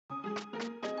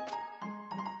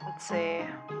Let's see.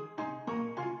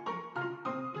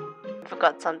 I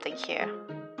forgot something here.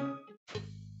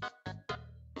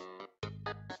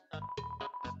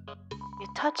 You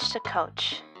touch the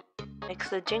couch.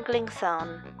 Makes a jingling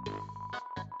sound.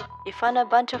 You find a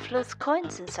bunch of loose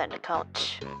coins inside the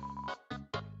couch.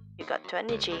 You got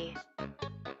 20G.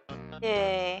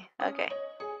 Yay. Okay.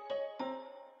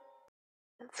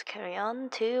 Let's carry on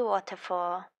to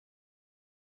waterfall.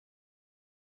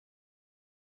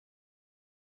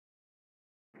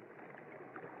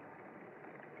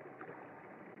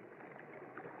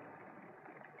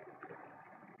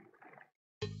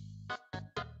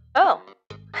 Oh!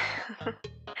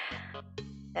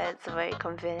 That's very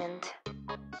convenient.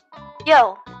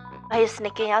 Yo! Are you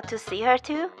sneaking out to see her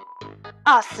too?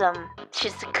 Awesome!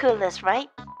 She's the coolest, right?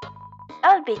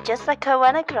 I'll be just like her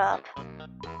when I grow up.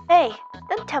 Hey,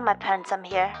 don't tell my parents I'm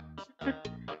here.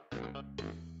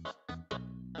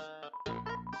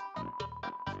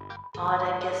 More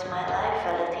than gives my life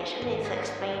validation is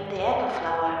explaining the egg of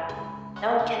flower.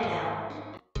 No one can know.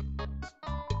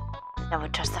 Never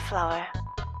trust a flower.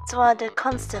 It's one of the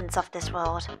constants of this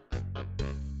world.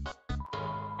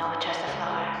 Never trust a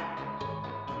flower.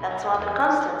 That's one of the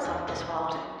constants of this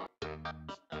world.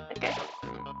 Okay.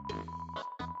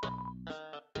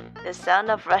 The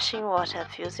sound of rushing water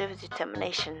fills you with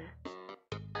determination.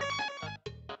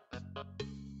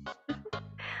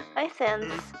 I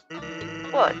sense.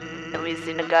 What? Have you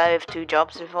seen a guy with 2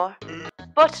 jobs before?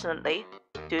 Fortunately,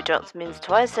 2 jobs means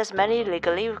twice as many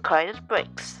legally required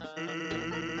breaks.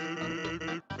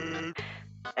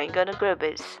 Ain't gonna grow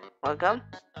base. Welcome?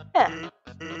 Yeah.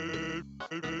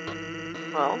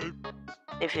 Well,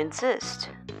 if you insist,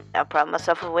 I'll pry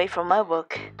myself away from my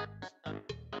work.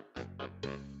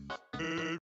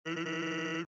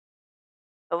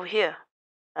 Over here.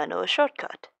 I know a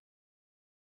shortcut.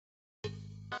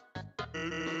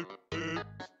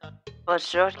 What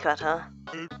shortcut, huh?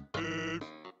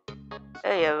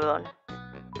 Hey everyone.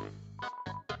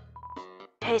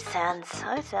 Hey Sans.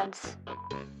 Hi Sans.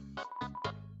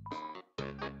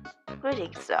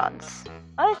 Greetings, Sans.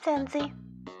 Hi Sansy.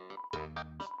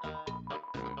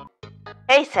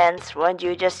 Hey Sans, weren't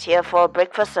you just here for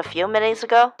breakfast a few minutes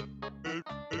ago?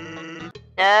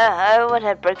 I haven't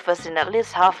had breakfast in at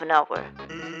least half an hour.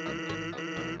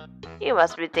 You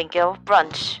must be thinking of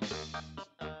brunch.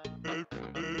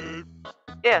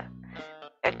 Yeah,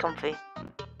 get comfy.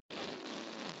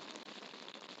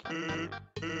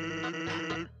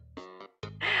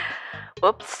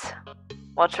 Whoops.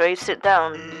 Watch where you sit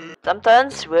down.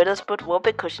 Sometimes waiters put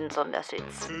whoopee cushions on their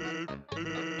seats.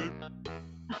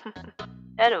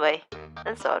 Anyway,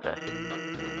 let's order.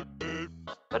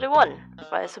 What do you want?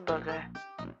 Fries or burger?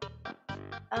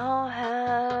 I'll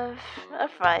have a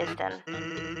fries then.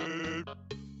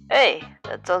 Hey,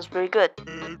 that sounds pretty good.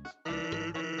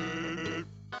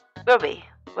 Groovy,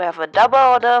 we have a double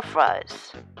order of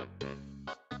fries.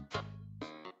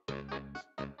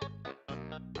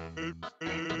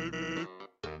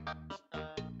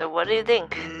 So what do you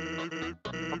think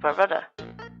of my brother?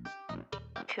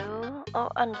 Cool or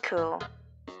uncool?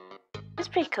 He's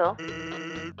pretty cool.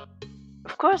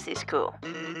 Of course he's cool.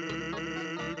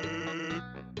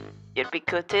 You'd be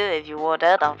cool too if you wore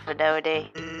that outfit every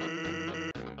day.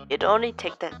 You'd only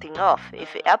take that thing off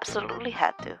if you absolutely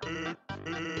had to.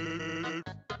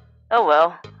 Oh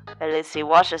well, at least he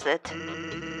washes it.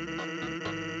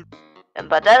 And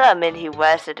by that I mean he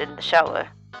wears it in the shower.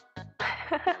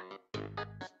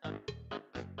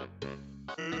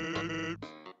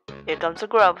 Here comes the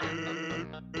grub.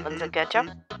 Want some ketchup?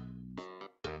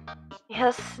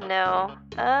 Yes, no.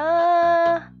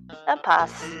 A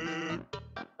pass.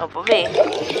 Not for me.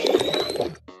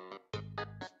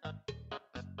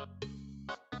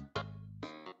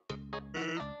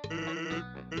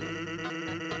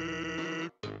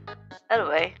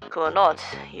 Anyway, cool or not,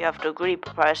 you have to agree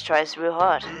Papyrus tries real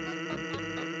hard.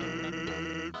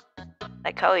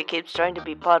 Like how he keeps trying to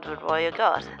be part of the royal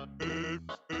guard.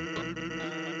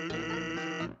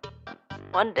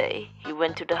 One day, he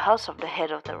went to the house of the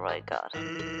head of the royal guard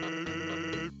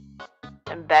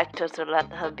and begged her to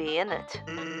let her be in it.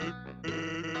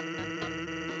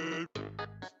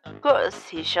 Of course,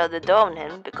 he shut the door on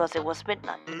him because it was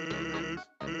midnight.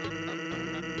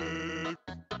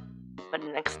 But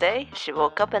the next day, she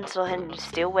woke up and saw him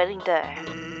still waiting there.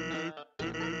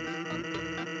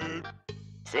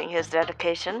 Seeing his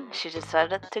dedication, she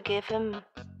decided to give him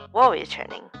warrior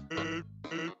training.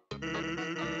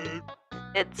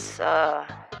 It's,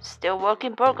 still work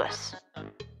in progress.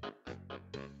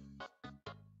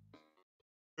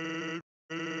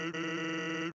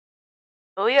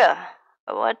 Oh yeah,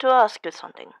 I wanted to ask you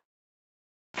something.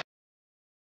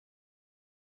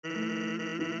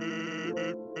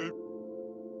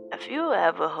 Have you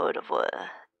ever heard of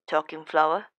a talking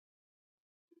flower?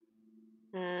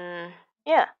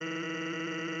 Yeah.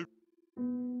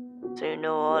 So you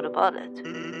know all about it.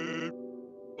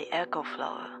 The echo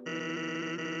flower.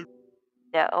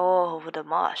 They're all over the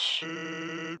marsh.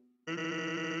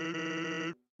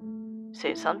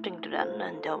 Say something to them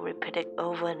and they'll repeat it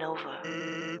over and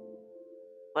over.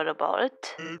 What about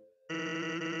it?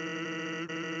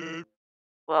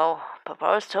 Well,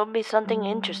 Papa's told me something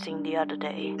interesting the other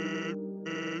day.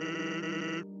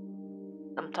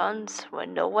 Sometimes,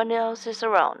 when no one else is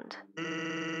around,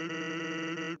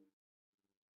 a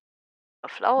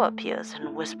flower appears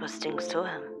and whispers things to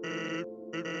him.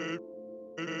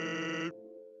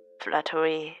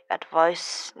 Flattery,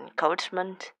 advice,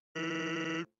 encouragement,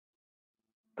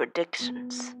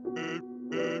 predictions.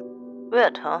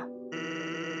 Weird, huh?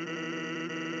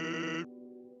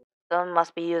 Someone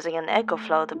must be using an echo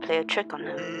flower to play a trick on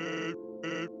him.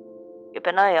 Keep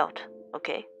an eye out,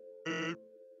 okay?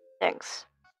 Thanks.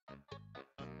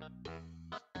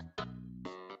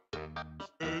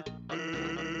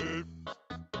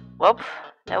 Well,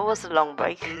 that was a long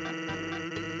break.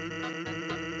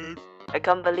 I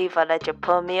can't believe I let you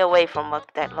pull me away from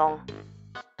work that long.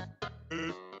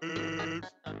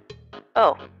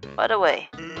 Oh, by the way,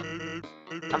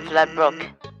 I'm flat broke.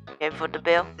 Game for the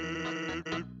bill?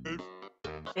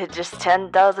 It's just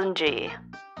 10,000 G.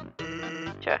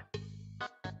 Sure.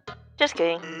 Just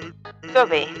kidding.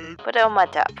 Kirby, put it on my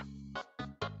tab.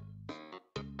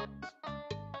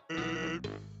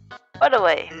 By the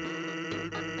way,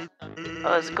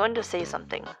 I was going to say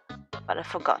something, but I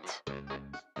forgot.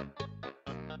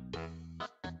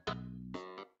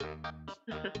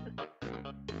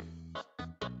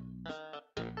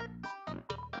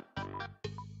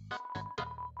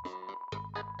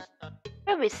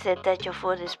 Kirby said that your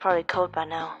food is probably cold by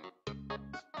now.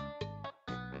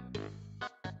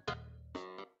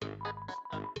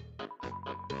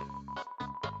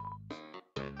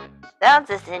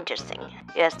 Sounds interesting.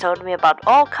 He has told me about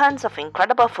all kinds of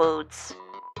incredible foods.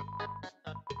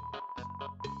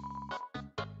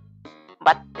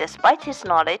 But despite his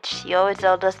knowledge, he always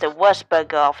told us the worst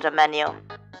burger off the menu.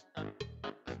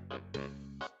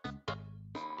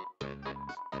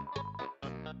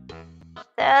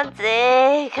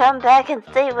 Sandy, come back and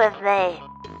stay with me.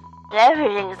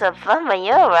 Everything's so fun when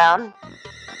you're around.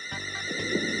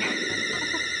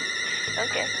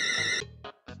 Okay.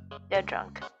 They're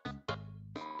drunk.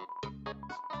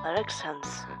 That makes sense.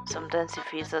 Sometimes he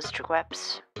feeds us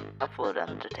scraps of food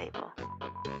under the table.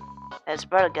 His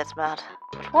brother gets mad.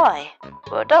 But why?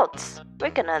 We're adults.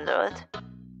 We can handle it.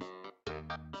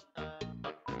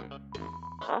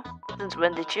 Huh? Since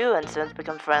when did you and Sons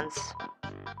become friends?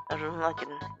 I don't like it.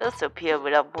 Just appear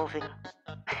without moving.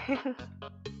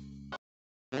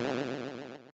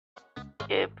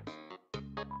 Yep.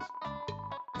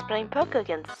 It's playing poker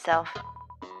against itself.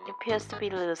 It appears to be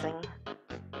losing.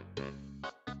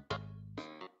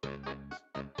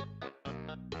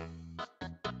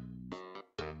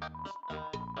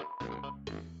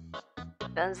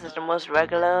 Sons is the most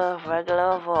regular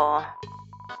of all.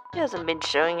 He hasn't been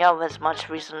showing up as much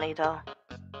recently though.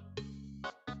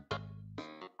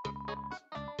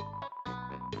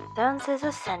 Dance is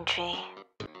a sentry,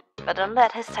 but don't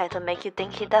let his title make you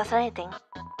think he does anything.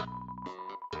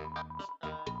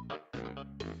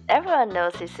 Everyone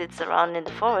knows he sits around in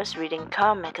the forest reading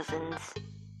car magazines.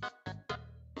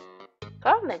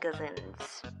 Car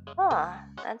magazines? Huh,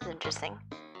 that's interesting.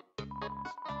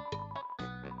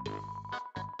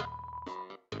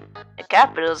 The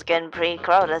capital's getting pretty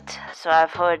crowded, so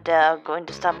I've heard they're going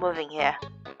to start moving here.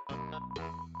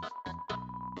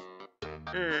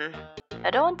 I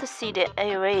don't want to see the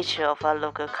erasure of our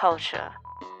local culture.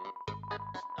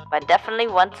 But I definitely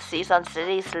want to see some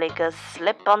city slickers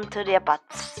slip onto their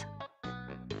butts.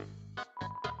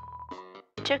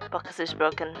 Jukebox is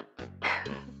broken.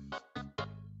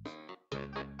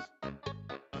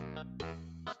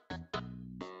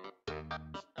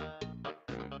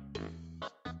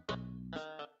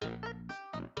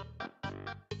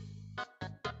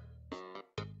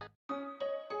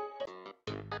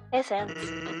 Hey, Sans.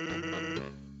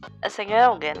 I sing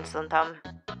it again sometime.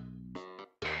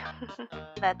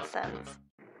 That sense.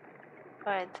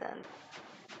 Alright, Sans.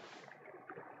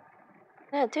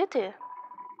 No, tutu.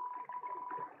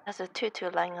 There's a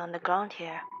tutu lying on the ground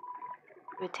here.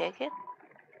 You take it?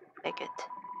 Take it.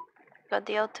 Got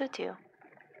the old tutu.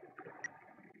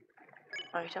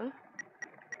 Item.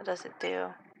 What does it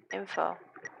do? Info.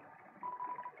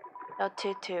 No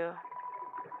tutu.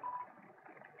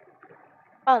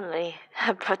 Finally,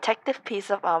 a protective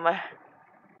piece of armor.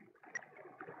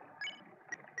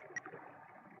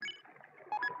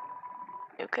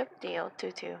 Equip the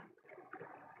L22.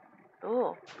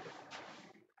 Ooh.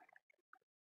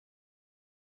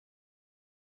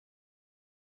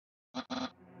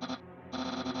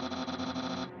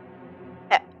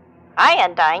 Hi,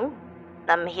 Undyne.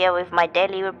 I'm here with my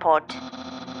daily report.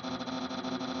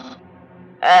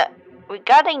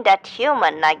 Regarding that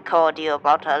human I called you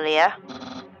about earlier.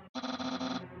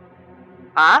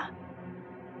 Huh?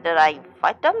 Did I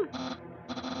fight them?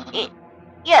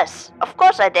 Yes, of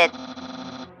course I did.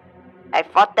 I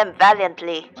fought them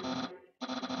valiantly.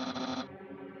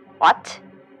 What?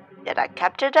 Did I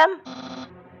capture them?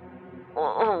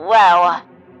 Well,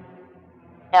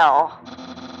 no.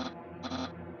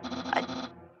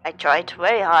 I tried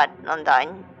very hard,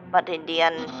 Undyne, but in the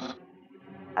end,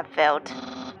 I failed.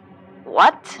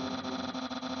 What?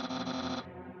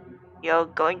 You're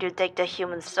going to take the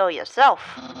human soul yourself.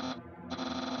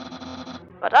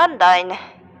 But Undyne,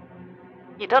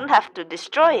 you don't have to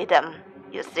destroy them,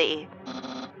 you see.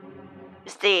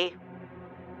 You see,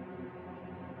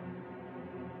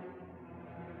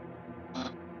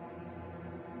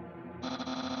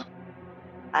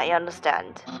 I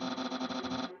understand.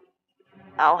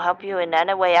 I'll help you in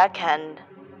any way I can.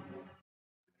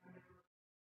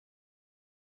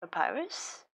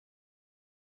 Papyrus?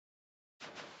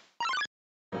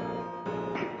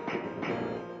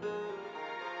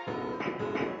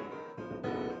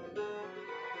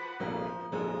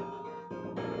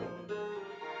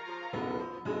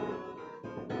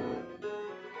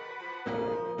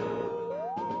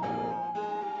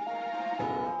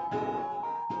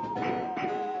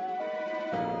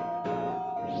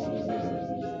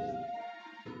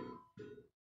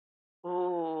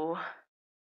 Ooh,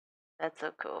 that's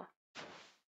so cool.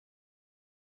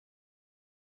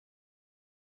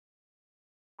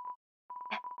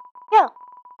 Yo,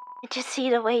 did you see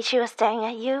the way she was staring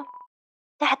at you?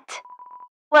 That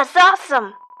was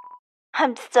awesome!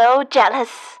 I'm so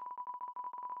jealous.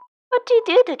 What do you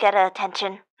do to get her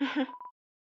attention?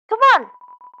 Come on,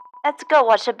 let's go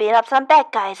watch her beat up some bad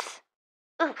guys.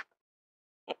 Ooh,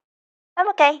 I'm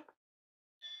okay.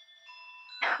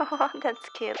 That's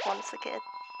cute once again.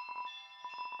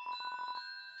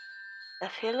 The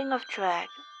feeling of drag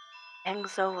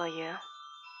hangs over you,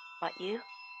 but you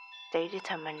stay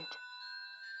determined.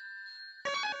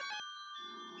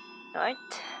 Right?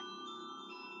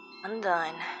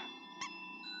 Undyne.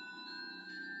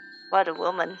 What a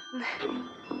woman.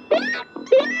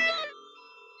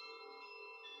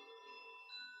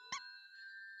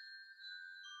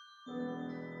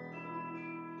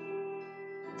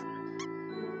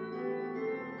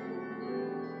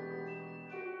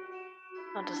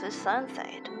 What does this sign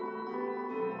say?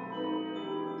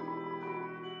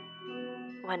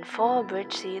 When 4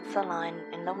 bridge seeds align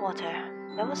in the water,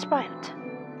 they will sprout.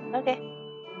 Okay.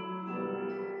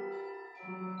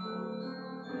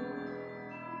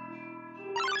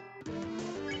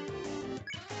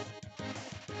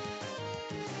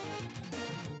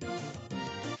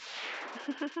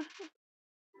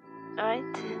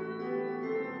 Alright.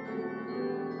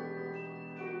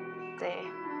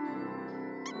 See.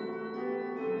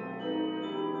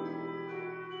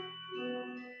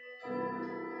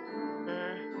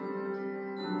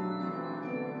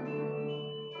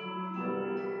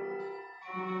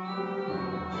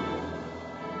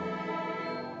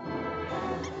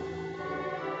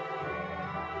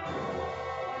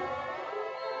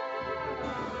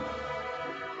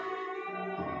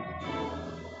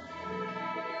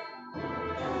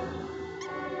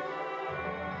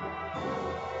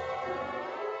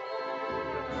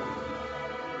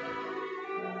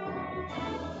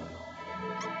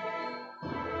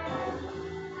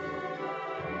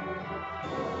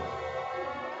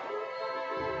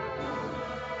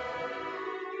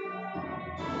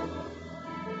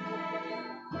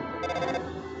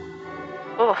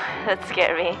 Oh, that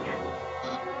scared me.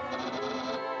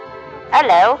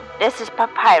 Hello, this is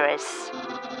Papyrus.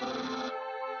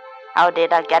 How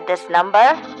did I get this number?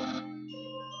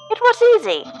 It was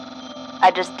easy.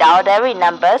 I just dialed every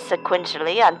number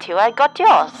sequentially until I got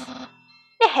yours.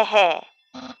 Hehehe.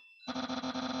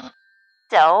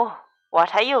 So,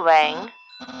 what are you wearing?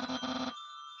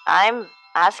 I'm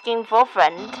asking for a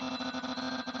friend.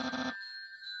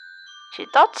 She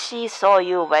thought she saw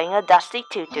you wearing a dusty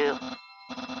tutu.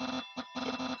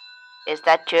 Is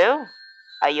that true?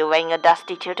 Are you wearing a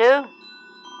dusty tutu?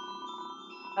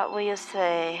 What will you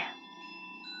say?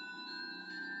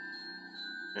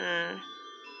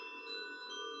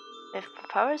 If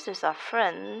Papyrus is our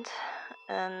friend,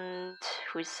 and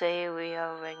we say we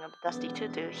are wearing a dusty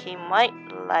tutu, he might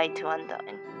lie to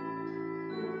Undyne.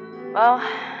 Well,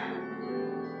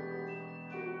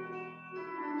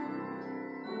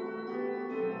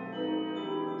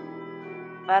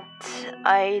 But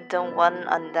I don't want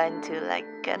Undyne to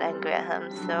get angry at him,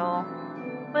 so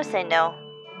we'll say no.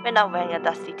 We're not wearing a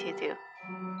dusty tutu.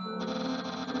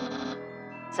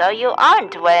 So you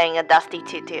aren't wearing a dusty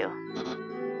tutu.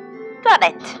 Got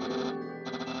it.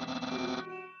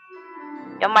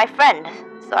 You're my friend,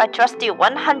 so I trust you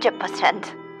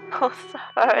 100%. Oh,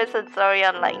 sorry, so sorry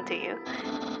I'm lying to you.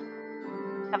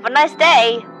 Have a nice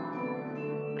day.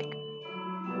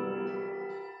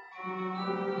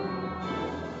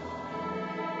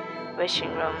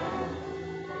 Wishing room.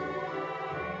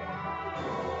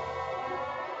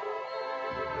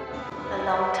 A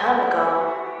long time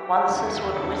ago, monsters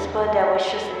would whisper their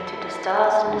wishes into the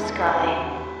stars in the sky.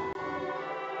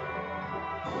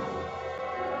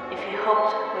 If you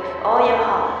hoped with all your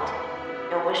heart,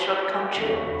 your wish would come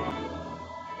true.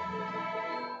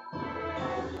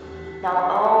 Now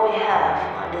all we have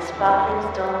are the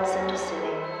sparkling stones in the ceiling.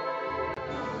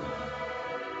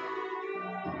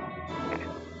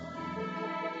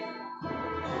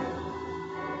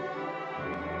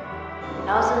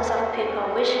 Thousands of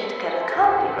people wishing to get a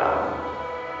can't be wrong.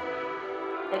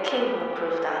 The king will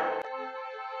prove that.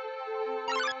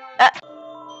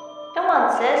 Come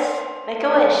on, sis, make a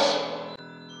wish.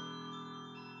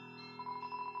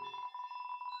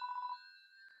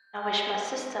 I wish my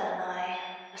sister and I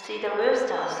to see the real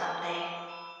stars someday.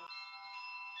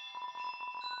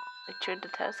 Look through the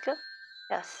telescope?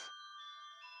 Yes.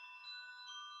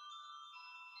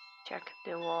 Check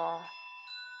the wall.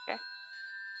 Okay.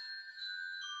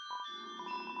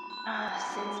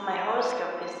 Since my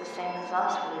horoscope is the same as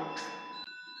last week's.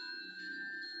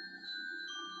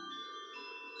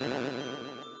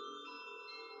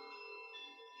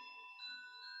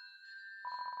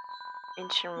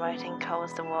 Ancient writing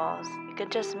covers the walls. You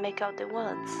could just make out the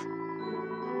words.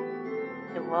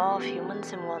 The war of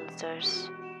humans and monsters.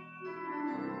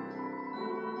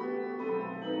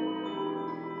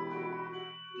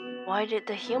 Why did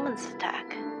the humans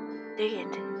attack?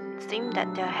 It seemed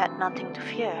that they had nothing to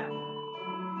fear.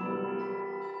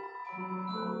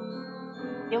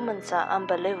 Humans are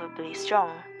unbelievably strong.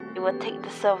 It would take the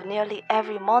soul of nearly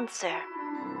every monster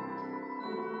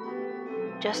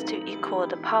just to equal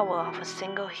the power of a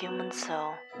single human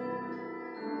soul.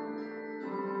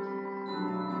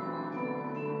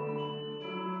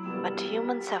 But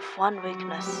humans have one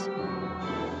weakness.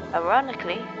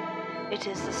 Ironically, it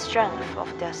is the strength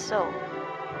of their soul.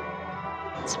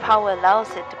 Its power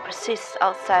allows it to persist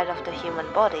outside of the human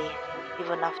body,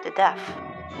 even after death.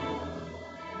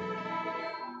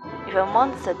 If a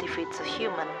monster defeats a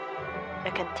human,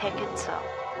 they can take its soul.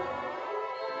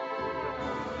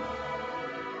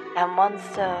 A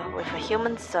monster with a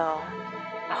human soul,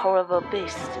 a horrible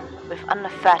beast with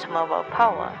unfathomable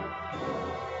power.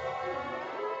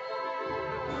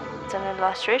 It's an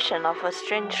illustration of a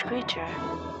strange creature.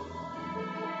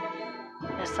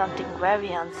 There's something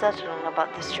very unsettling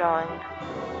about this drawing.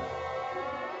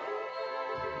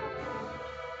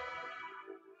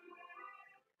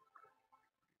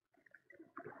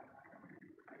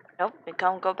 Nope, we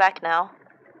can't go back now.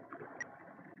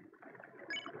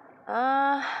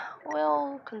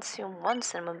 We'll consume one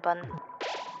cinnamon bun.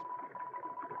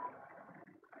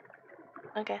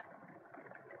 Okay.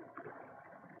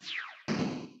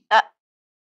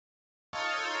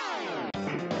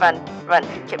 Run,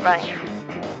 keep running.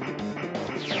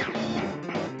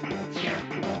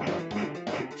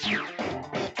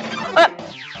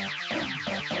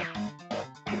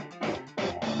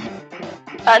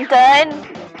 Undyne?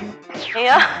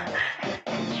 Yeah?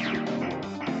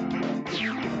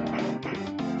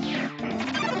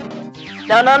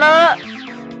 No.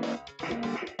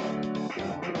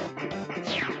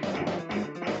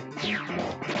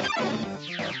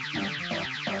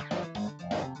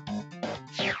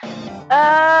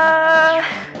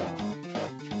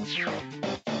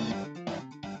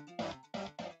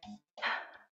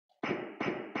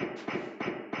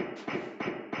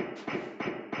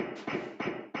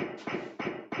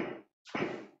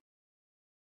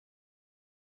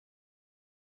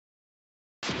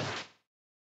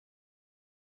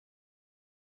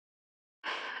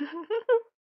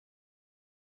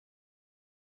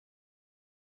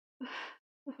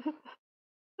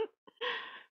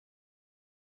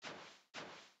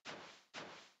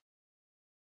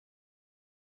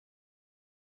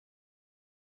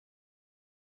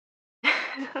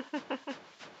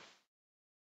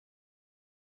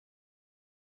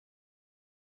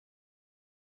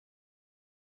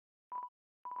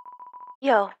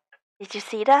 Yo, did you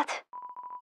see that?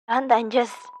 Undyne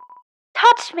just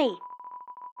touched me!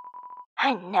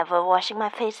 I'm never washing my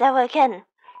face ever again.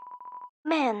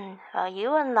 Man, are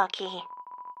you unlucky.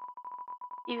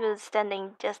 He was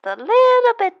standing just a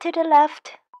little bit to the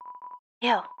left.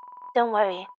 Yo, don't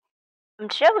worry. I'm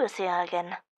sure we'll see her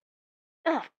again.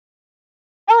 Oh,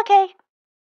 okay.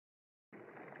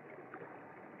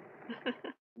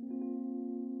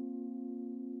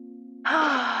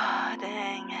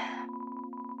 Dang.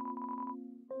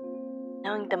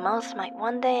 Knowing the mouse might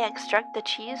one day extract the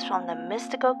cheese from the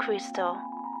mystical crystal,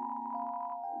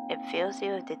 it fills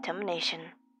you with determination.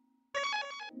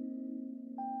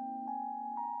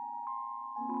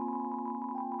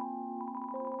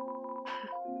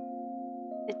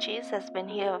 The cheese has been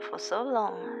here for so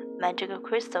long, magical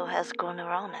crystal has grown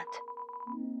around it.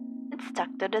 It's stuck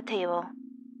to the table.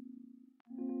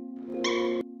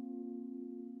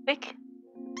 Quick!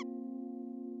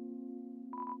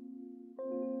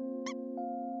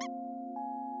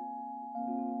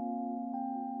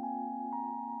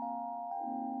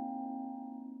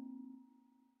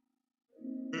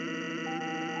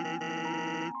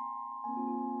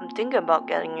 I'm thinking about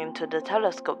getting into the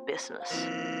telescope business.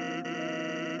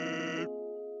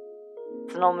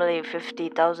 It's normally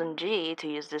 50,000 G to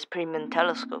use this premium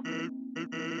telescope.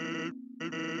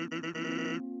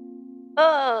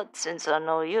 But since I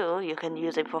know you can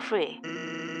use it for free.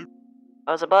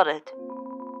 How's about it?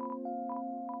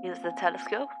 Use the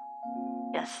telescope?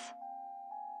 Yes.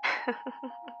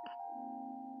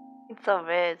 It's so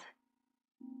weird.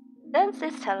 Dance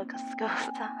this telescope.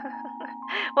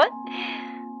 What?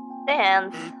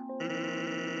 Dance?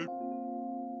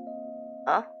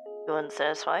 Huh? You weren't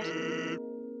satisfied?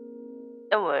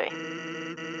 Don't worry.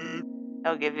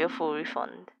 I'll give you a full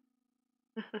refund.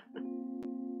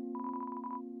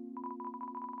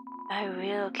 I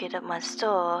relocated my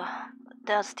store, but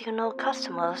there are still no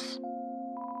customers.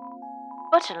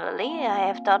 Fortunately, I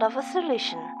have thought of a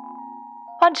solution.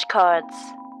 Punch cards.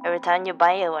 Every time you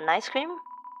buy an ice cream,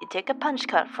 you take a punch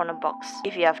card from the box.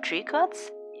 If you have 3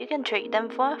 cards, you can trade them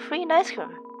for a free ice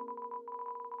cream.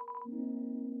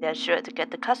 They're sure to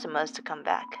get the customers to come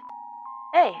back.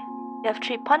 Hey, you have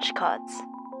 3 punch cards.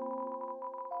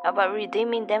 How about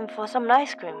redeeming them for some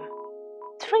ice cream?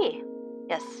 It's free.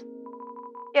 Yes.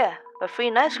 Yeah, a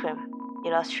free ice cream.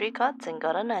 You lost 3 cards and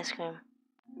got an ice cream.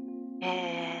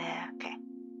 Yeah, okay.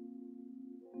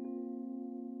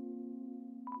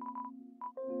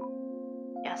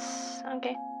 Yes,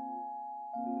 okay.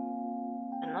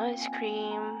 An ice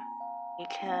cream. You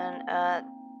can add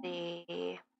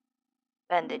the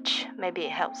bandage. Maybe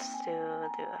it helps to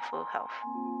do a full health.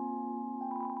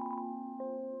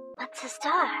 What's a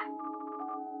star?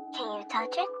 Can you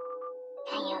touch it?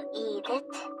 Can you eat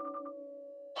it?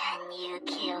 Can you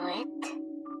kill it?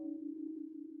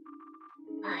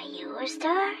 Are you a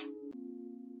star?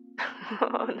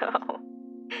 Oh no.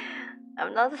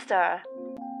 I'm not a star.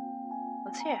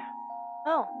 What's here?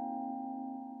 Oh.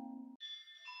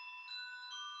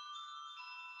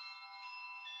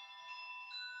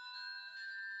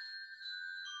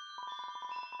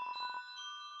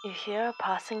 You hear a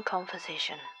passing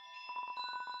conversation.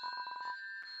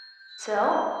 So,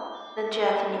 don't you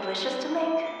have any wishes to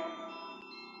make?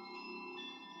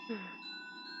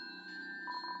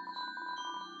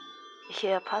 You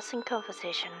hear a passing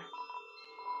conversation.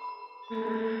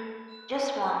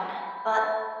 Just one, but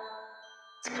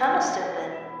it's kind of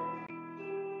stupid.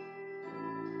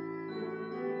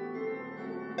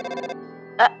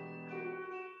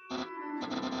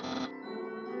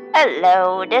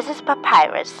 Hello, this is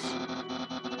Papyrus.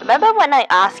 Remember when I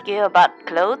asked you about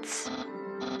clothes?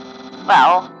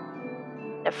 Well,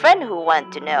 the friend who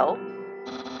wanted to know.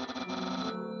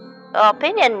 The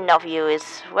opinion of you is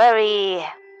very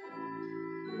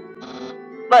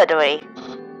murdery.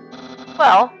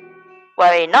 Well,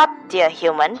 worry not, dear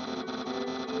human.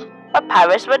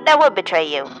 Papyrus would never betray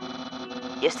you.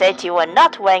 You said you were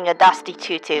not wearing a dusty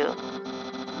tutu.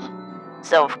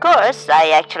 So of course,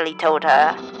 I actually told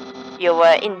her you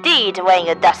were indeed wearing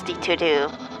a dusty tutu.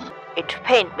 It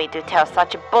pained me to tell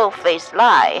such a bold-faced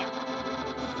lie.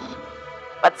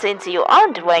 But since you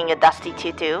aren't wearing a dusty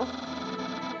tutu,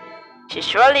 she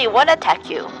surely won't attack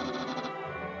you.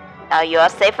 Now you are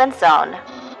safe and sound.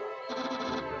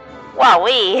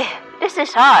 Wowee, this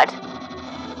is hard.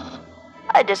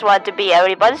 I just want to be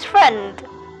everybody's friend.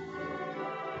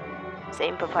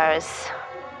 Same, Papyrus.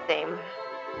 Same.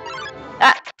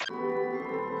 Ah!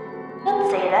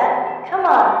 Don't say that. Come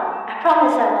on. I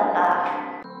promise I won't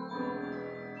laugh.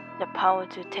 The power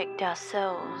to take their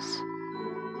souls.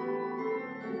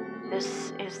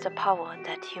 This is the power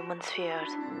that humans feared.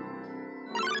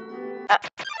 Ah.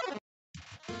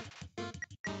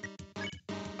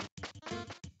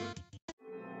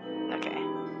 Okay.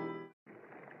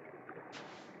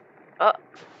 Oh.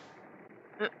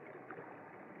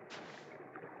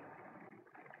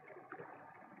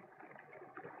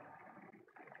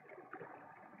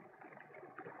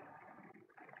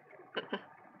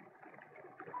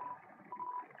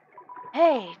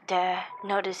 Hey there,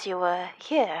 notice you were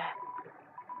here.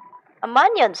 I'm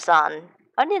Onion-san.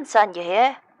 Onion-san, you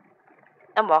here?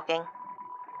 I'm walking.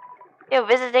 You're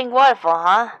visiting waterfall,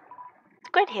 huh? It's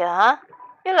great here, huh?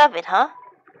 You love it, huh?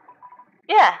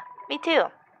 Yeah, me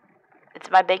too. It's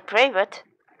my big favorite.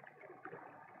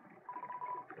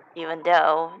 Even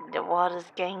though the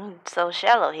water's getting so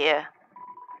shallow here.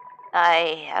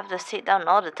 I have to sit down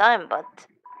all the time, but...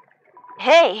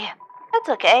 Hey, that's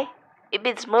okay. It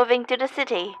means moving to the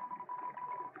city.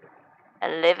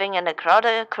 And living in a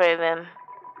crowded aquarium.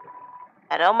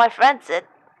 And all my friends it.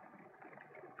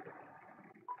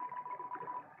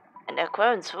 And the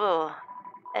aquarium's full.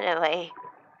 Anyway.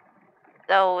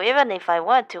 So even if I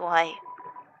want to,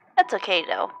 That's okay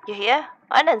though, you hear?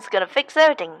 Island's gonna fix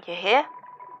everything, you hear?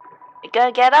 We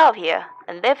gotta get out of here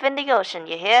and live in the ocean,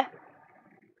 you hear?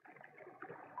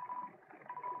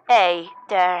 Hey,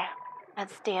 there.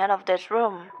 That's the end of this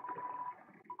room.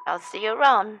 I'll see you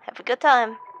around. Have a good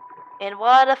time. In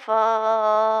waterfall.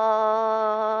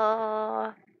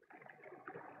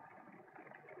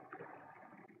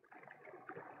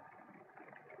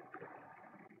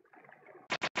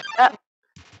 Ah,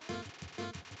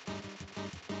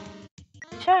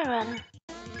 Sharon.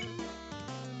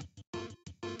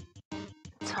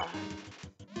 It's home.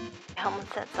 Home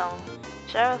with that song.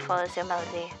 Sharon follows your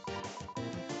melody.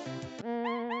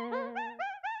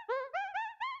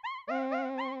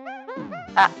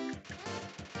 Ah,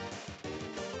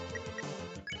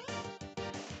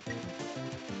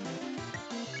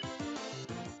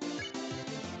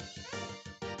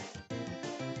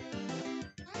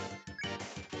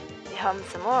 he hums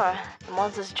some more. The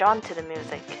monster's drawn to the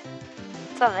music.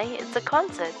 Suddenly, it's a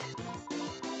concert.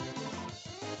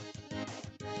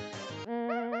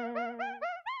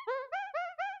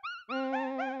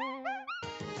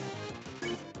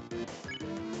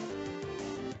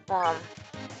 Um,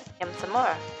 Hum some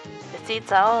more. The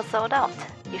seats are all sold out.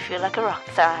 You feel like a rock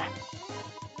star.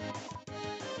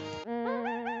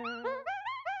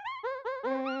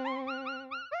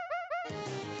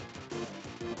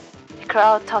 The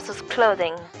crowd tosses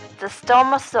clothing. The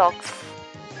storm of socks.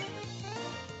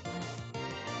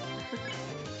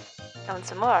 And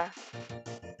some more.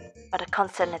 But the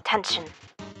constant attention.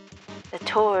 The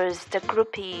tours, the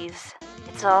groupies.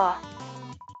 It's all.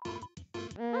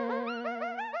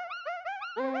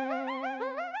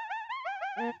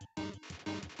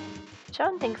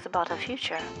 Sharon thinks about her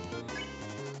future.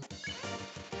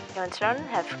 You and Sharon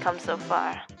have come so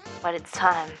far, but it's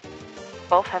time.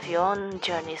 Both have your own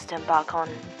journeys to embark on.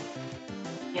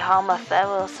 You hum a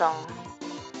farewell song.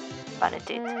 But it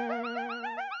did.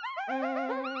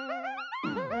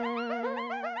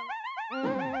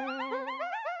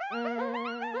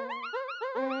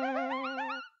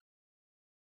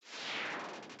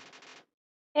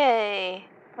 Yay!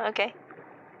 Okay.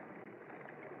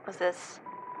 What's this?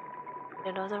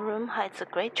 You know the room hides a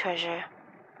great treasure.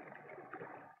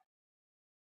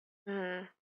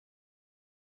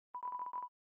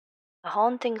 A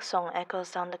haunting song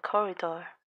echoes down the corridor.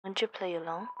 Won't you play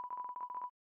along?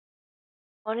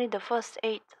 Only the first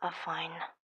 8 are fine.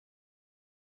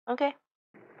 Okay.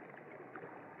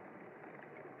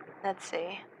 Let's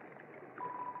see.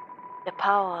 The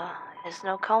power is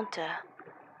no counter.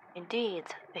 Indeed,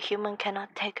 a human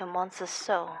cannot take a monster's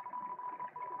soul.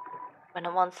 When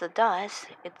a monster dies,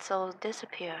 its soul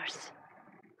disappears.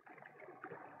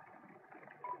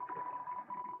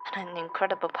 And an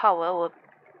incredible power would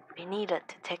be needed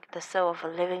to take the soul of a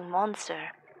living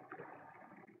monster.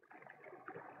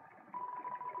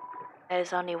 There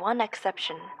is only one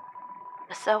exception.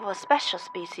 The soul of a special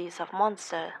species of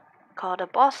monster called a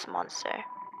boss monster.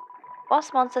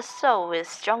 Boss monster's soul is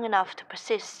strong enough to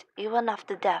persist even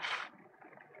after death.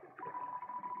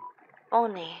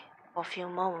 Only for a few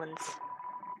moments,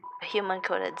 a human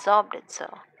could absorb its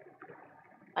soul.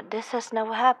 But this has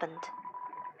never happened.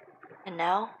 And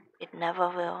now it never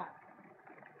will.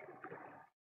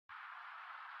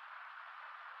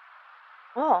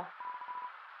 Oh,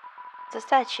 it's a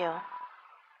statue.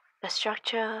 The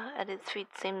structure at its feet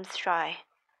seems dry.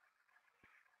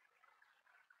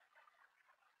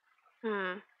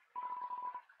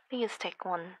 Please take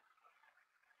one.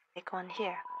 Take one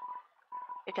here.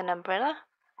 Take an umbrella?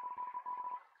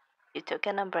 You took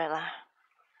an umbrella.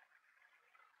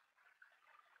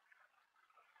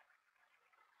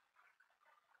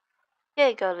 Here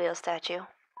you go, little statue.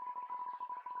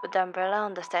 Put the umbrella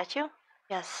on the statue?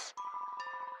 Yes.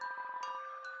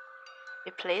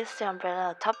 You place the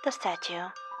umbrella atop the statue.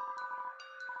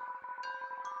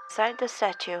 Beside the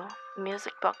statue, the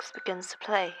music box begins to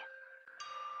play.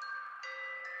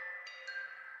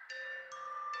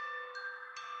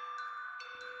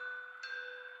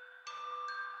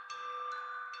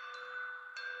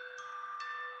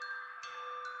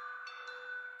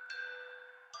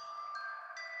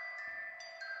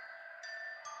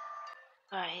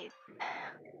 Alright.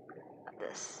 Got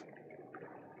this.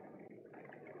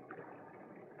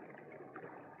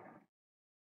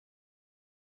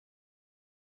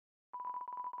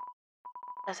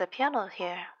 There's a piano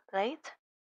here, right?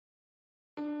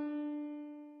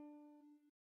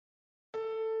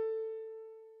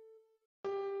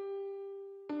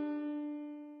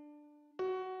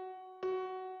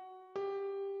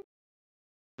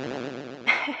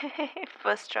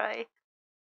 First try.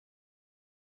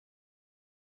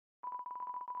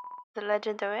 The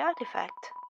legendary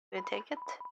artifact. Do you take it?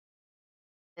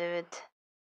 Do it.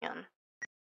 Hang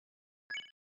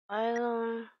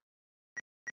on.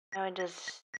 I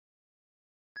just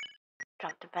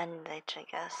drop the bandage, I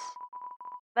guess.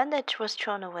 Bandage was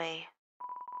thrown away.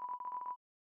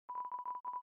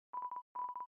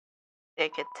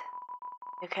 Take it.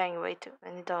 You're carrying away too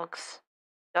many dogs.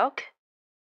 Dog?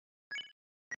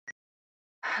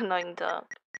 Annoying dog.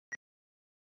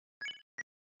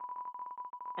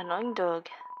 Annoying dog.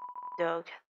 Dog.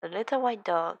 The little white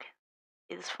dog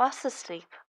is fast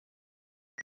asleep.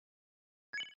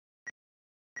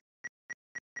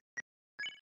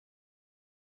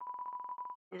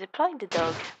 You deploy the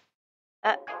dog.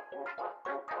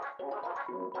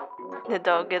 The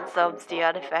dog absorbs the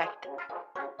artifact.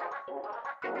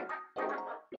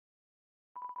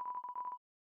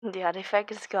 The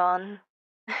artifact is gone.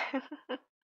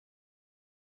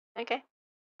 Okay.